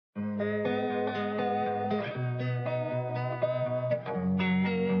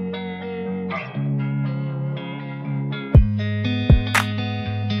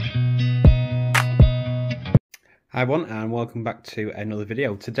Hi everyone, and welcome back to another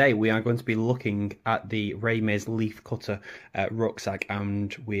video. Today we are going to be looking at the Mears leaf cutter rucksack,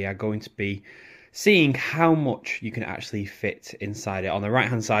 and we are going to be seeing how much you can actually fit inside it. On the right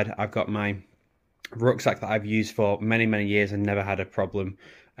hand side I've got my rucksack that I've used for many years and never had a problem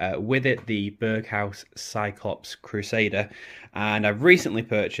with it, the Birchwood Cyclops Crusader, and I've recently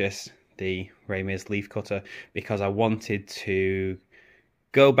purchased the Mears leaf cutter because I wanted to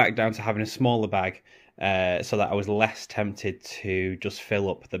go back down to having a smaller bag, so that I was less tempted to just fill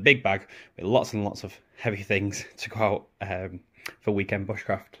up the big bag with lots and lots of heavy things to go out for weekend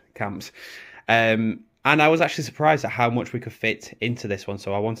bushcraft camps. And I was actually surprised at how much we could fit into this one,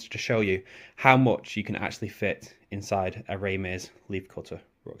 so I wanted to show you how much you can actually fit inside a Mears leaf cutter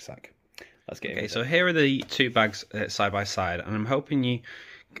rucksack. Let's get into it. So here are the two bags side by side, and I'm hoping you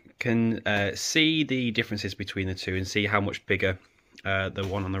can see the differences between the two and see how much bigger the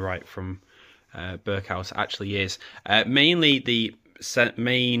one on the right from Birchwood actually is. Mainly the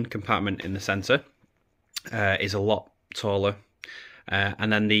main compartment in the centre is a lot taller,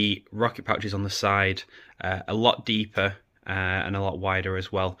 and then the rocket pouches on the side a lot deeper and a lot wider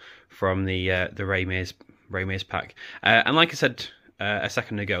as well from the Mears pack. And like I said a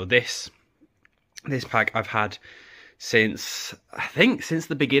second ago, this pack I've had since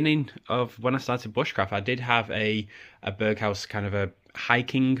the beginning of when I started bushcraft. I did have a Birchwood kind of a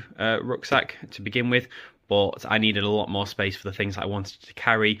hiking rucksack to begin with, but I needed a lot more space for the things I wanted to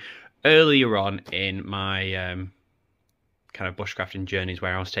carry earlier on in my kind of bushcrafting journeys,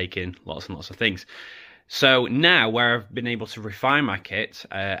 where I was taking lots and lots of things. So now, where I've been able to refine my kit,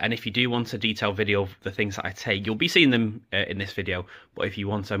 and if you do want a detailed video of the things that I take, you'll be seeing them in this video, but if you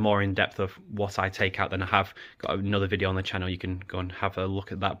want a more in-depth of what I take out, then I have got another video on the channel. You can go and have a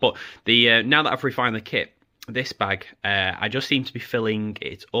look at that. But the now that I've refined the kit, this bag, I just seem to be filling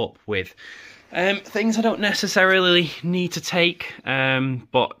it up with things I don't necessarily need to take,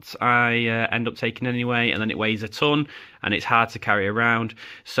 but I end up taking anyway, and then it weighs a ton and it's hard to carry around.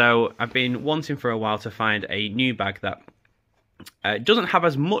 So I've been wanting for a while to find a new bag that doesn't have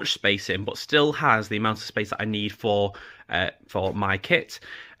as much space in, but still has the amount of space that I need for my kit,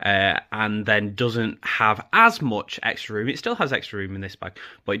 and then doesn't have as much extra room. It still has extra room in this bag,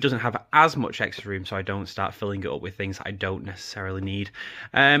 but it doesn't have as much extra room, so I don't start filling it up with things I don't necessarily need.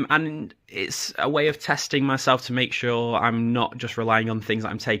 And it's a way of testing myself to make sure I'm not just relying on things that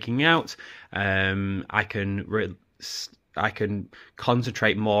I'm taking out. I can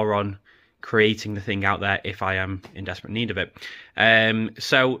concentrate more on creating the thing out there if I am in desperate need of it.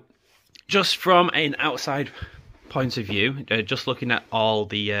 So just from an outside point of view, just looking at all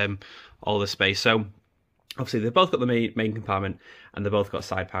the space, so obviously they've both got the main compartment and they've both got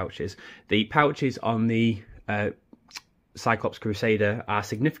side pouches. The pouches on the Cyclops Crusader are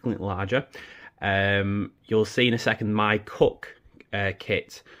significantly larger. You'll see in a second my cook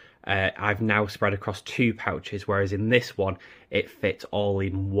kit, I've now spread across two pouches, whereas in this one it fits all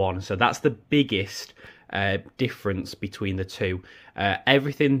in one. So that's the biggest difference between the two.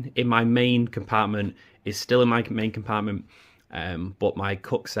 Everything in my main compartment is still in my main compartment, but my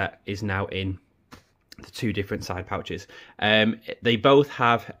cook set is now in the two different side pouches. They both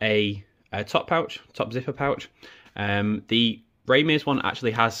have a top zipper pouch. The Mears one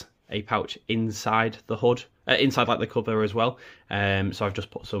actually has a pouch inside the hood, inside like the cover as well. So I've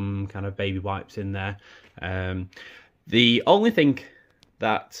just put some kind of baby wipes in there. The only thing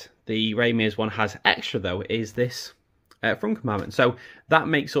that the Mears one has extra though is this front compartment. So that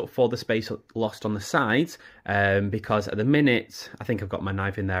makes up for the space lost on the sides, because at the minute I think I've got my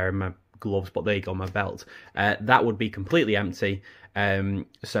knife in there and my gloves, but there you go, my belt. That would be completely empty.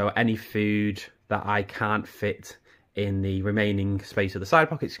 So any food that I can't fit in the remaining space of the side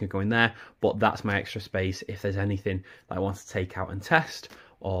pockets can go in there, but that's my extra space if there's anything that I want to take out and test,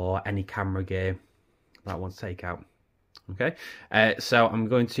 or any camera gear that I want to take out. Okay, so I'm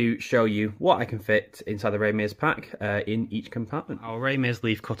going to show you what I can fit inside the Mears pack in each compartment. Our Mears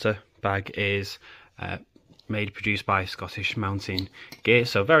leaf cutter bag is produced by Scottish Mountain Gear,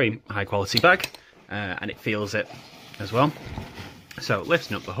 so very high quality bag, and it feels it as well. So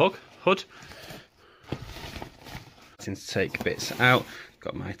lifting up the hood, to take bits out.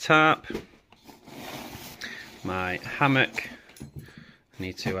 Got my tarp, my hammock. I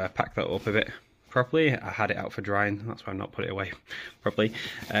need to pack that up a bit properly. I had it out for drying, that's why I've not put it away properly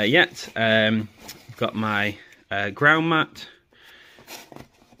yet. I've got my ground mat,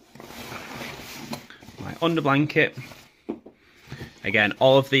 my under blanket. Again,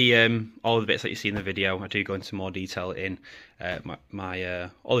 all of the bits that you see in the video, I do go into more detail in all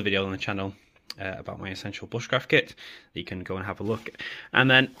the videos on the channel about my essential bushcraft kit. You can go and have a look. And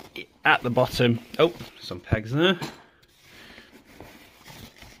then at the bottom, oh, some pegs there.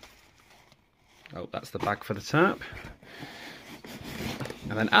 Oh, that's the bag for the tarp.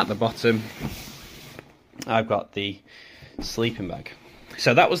 And then at the bottom, I've got the sleeping bag.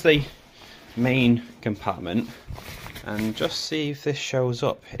 So that was the main compartment. And just see if this shows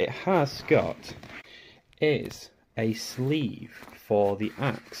up. It has got is a sleeve for the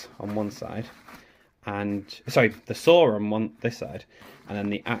axe on one side, and sorry, the saw on this side, and then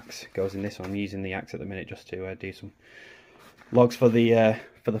the axe goes in this one. I'm using the axe at the minute just to do some logs for the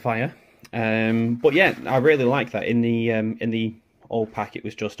fire. But yeah, I really like that. In the old pack, it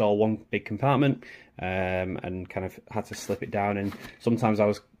was just all one big compartment, and kind of had to slip it down. And sometimes I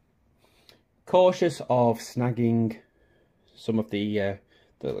was cautious of snagging some of the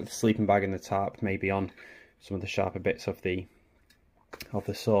sleeping bag and the tarp maybe on some of the sharper bits of the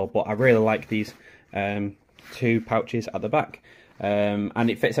saw. But I really like these two pouches at the back,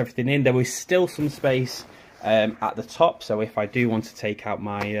 and it fits everything in. There was still some space at the top, so if I do want to take out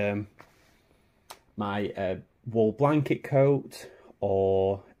my my wool blanket coat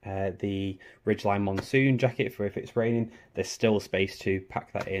or the Ridgeline Monsoon jacket for if it's raining, there's still space to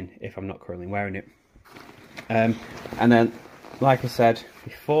pack that in if I'm not currently wearing it. And then, like I said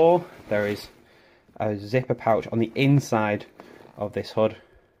before, there is a zipper pouch on the inside of this hood.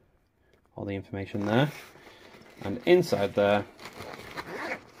 All the information there. And inside there,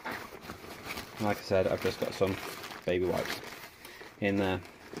 like I said, I've just got some baby wipes in there.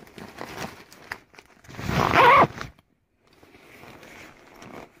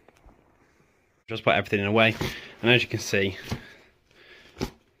 Just put everything away, and as you can see,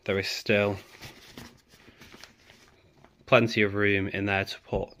 there is still plenty of room in there to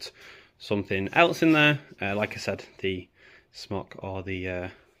put something else in there. Like I said, the smock or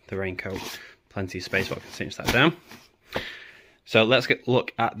the raincoat, plenty of space, but I can cinch that down. So let's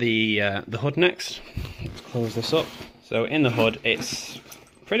look at the hood next. Let's close this up. So in the hood, it's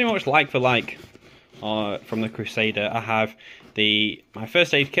pretty much like for like from the Crusader. I have my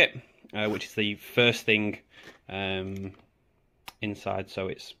first aid kit, which is the first thing inside, so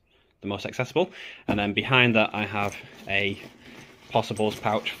it's the most accessible. And then behind that I have a possibles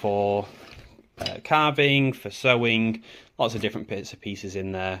pouch for carving, for sewing, lots of different bits and pieces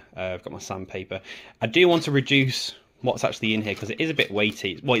in there. I've got my sandpaper. I do want to reduce what's actually in here because it is a bit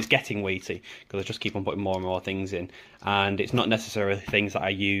weighty. Well, it's getting weighty because I just keep on putting more and more things in, and it's not necessarily things that I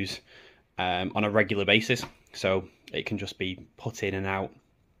use on a regular basis, so it can just be put in and out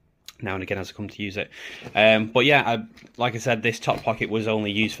now and again as I come to use it. But yeah, like I said, this top pocket was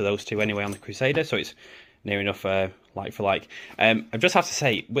only used for those two anyway on the Crusader, so it's near enough like for like. I just have to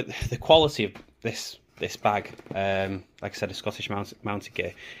say, with the quality of this bag, like I said, a Scottish mounted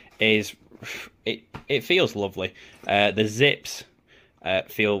gear, is it feels lovely. The zips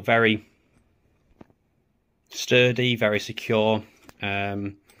feel very sturdy, very secure.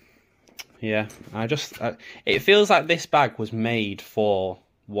 Yeah, it feels like this bag was made for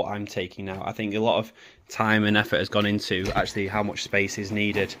what I'm taking now. I think a lot of time and effort has gone into actually how much space is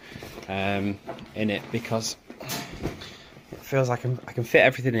needed in it, because it feels like I can fit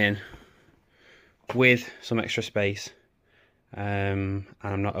everything in with some extra space, and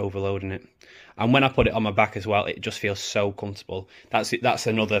I'm not overloading it. And when I put it on my back as well, it just feels so comfortable. That's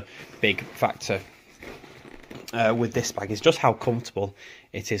another big factor with this bag, is just how comfortable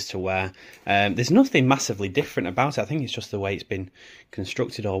it is to wear. There's nothing massively different about it. I think it's just the way it's been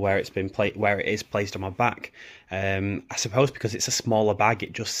constructed, or where it is placed on my back. I suppose because it's a smaller bag,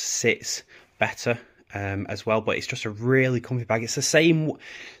 it just sits better as well. But it's just a really comfy bag. It's the same,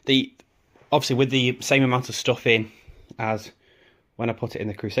 obviously with the same amount of stuff in as when I put it in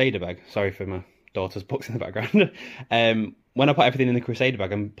the Crusader bag. Sorry for my daughter's books in the background. When I put everything in the Crusader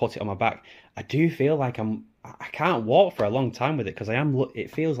bag and put it on my back, I do feel like I can't walk for a long time with it, because it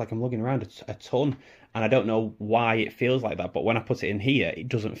feels like I'm lugging around a ton, and I don't know why it feels like that. But when I put it in here, it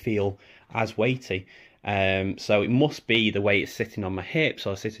doesn't feel as weighty. So it must be the way it's sitting on my hips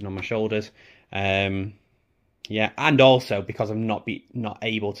or sitting on my shoulders. Yeah, and also because I'm not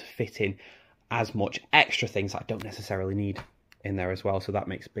able to fit in as much extra things that I don't necessarily need in there as well. So that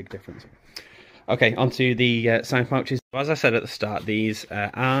makes a big difference. Okay, onto the side pouches. As I said at the start, these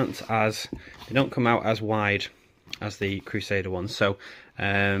they don't come out as wide as the Crusader ones, so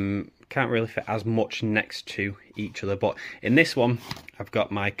can't really fit as much next to each other. But in this one, I've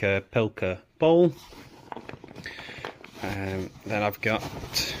got my Pilker bowl, then I've got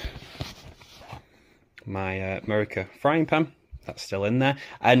my Murica frying pan that's still in there.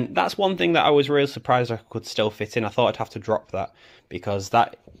 And that's one thing that I was really surprised I could still fit in. I thought I'd have to drop that because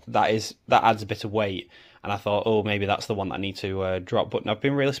that adds a bit of weight. And I thought, oh, maybe that's the one that I need to drop. But I've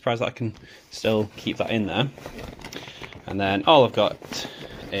been really surprised that I can still keep that in there. And then all I've got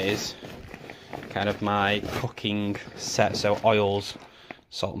is kind of my cooking set. So oils,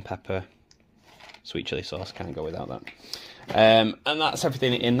 salt and pepper, sweet chili sauce, can't go without that. And that's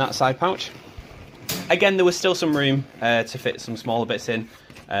everything in that side pouch. Again, there was still some room to fit some smaller bits in.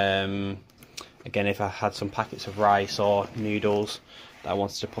 Again, if I had some packets of rice or noodles that I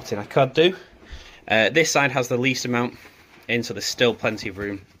wanted to put in, I could do. This side has the least amount in, so there's still plenty of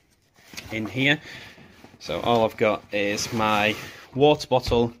room in here. So all I've got is my water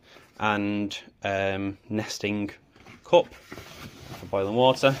bottle and nesting cup for boiling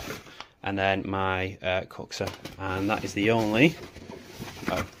water, and then my cookser, and that is the only,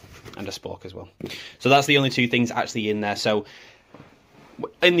 oh, and a spork as well. So that's the only two things actually in there. So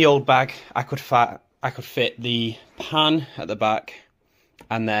in the old bag, I could fit the pan at the back,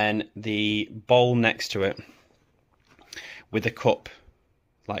 and then the bowl next to it with the cup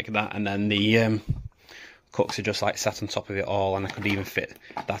like that, and then the cooks are just like sat on top of it all, and I could even fit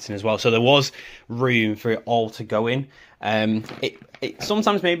that in as well. So there was room for it all to go in. It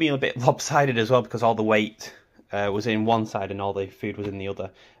sometimes may be a bit lopsided as well because all the weight was in one side and all the food was in the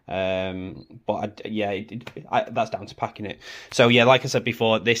other. But that's down to packing it. So yeah, like I said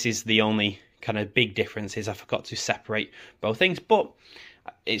before, this is the only kind of big difference, is I forgot to separate both things. But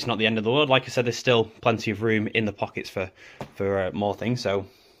it's not the end of the world. Like I said, there's still plenty of room in the pockets for more things, so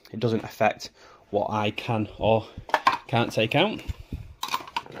it doesn't affect what I can or can't take out.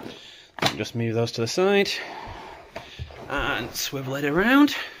 Just move those to the side and swivel it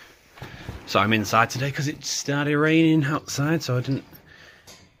around. So I'm inside today because it started raining outside, so I didn't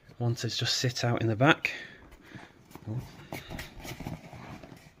want to just sit out in the back.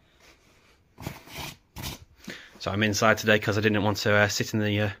 So I'm inside today because I didn't want to sit in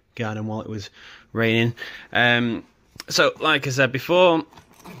the garden while it was raining. So like I said before,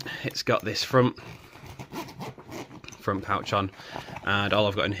 it's got this front pouch on, and all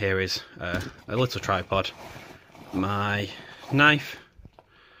I've got in here is a little tripod, my knife,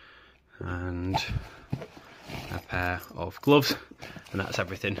 and a pair of gloves, and that's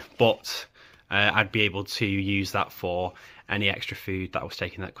everything. But I'd be able to use that for any extra food that I was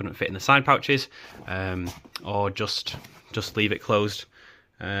taking that couldn't fit in the side pouches, or just leave it closed.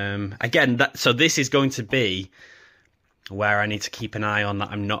 Again, so this is going to be where I need to keep an eye on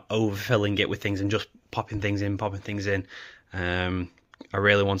that I'm not overfilling it with things and just popping things in. I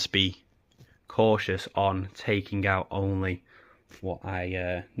really want to be cautious on taking out only what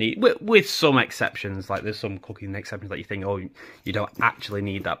I need, with some exceptions. Like there's some cooking exceptions that you think, oh, you don't actually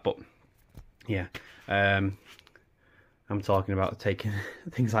need that, but yeah. I'm talking about taking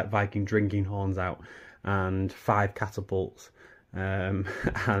things like Viking drinking horns out, and 5 catapults,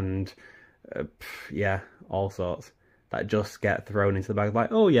 and yeah, all sorts that just get thrown into the bag.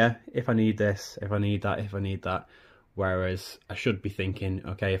 Like, oh yeah, if I need this, if I need that, if I need that. Whereas I should be thinking,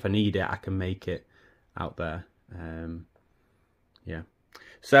 okay, if I need it, I can make it out there. Yeah.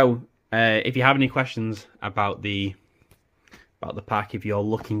 So if you have any questions about the pack, if you're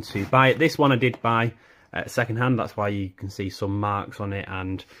looking to buy it, this one I did buy second hand. That's why you can see some marks on it,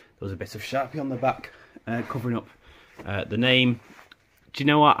 and there was a bit of Sharpie on the back covering up the name. Do you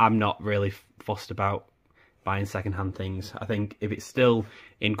know what? I'm not really fussed about buying second hand things. I think if it's still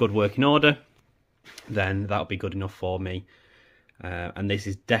in good working order, then that'll be good enough for me. And this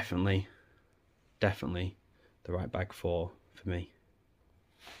is definitely the right bag for me.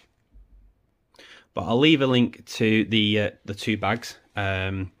 But I'll leave a link to the 2 bags,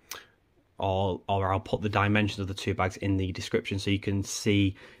 or I'll put the dimensions of the 2 bags in the description, so you can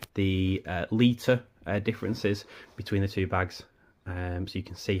see the litre differences between the 2 bags. So you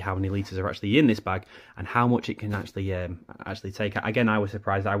can see how many litres are actually in this bag and how much it can actually take. Again, I was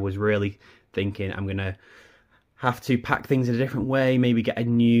surprised. I was really thinking I'm gonna have to pack things in a different way, maybe get a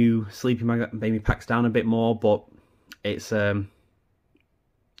new sleeping bag that maybe packs down a bit more, but it's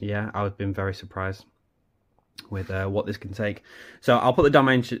yeah, I've been very surprised with what this can take. So I'll put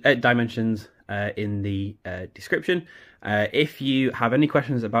the dimensions in the description. If you have any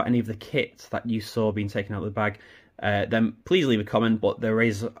questions about any of the kits that you saw being taken out of the bag, then please leave a comment. But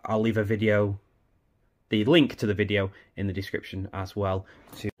I'll leave the link to the video in the description as well,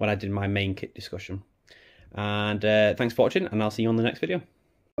 to when I did my main kit discussion. And thanks for watching, and I'll see you on the next video.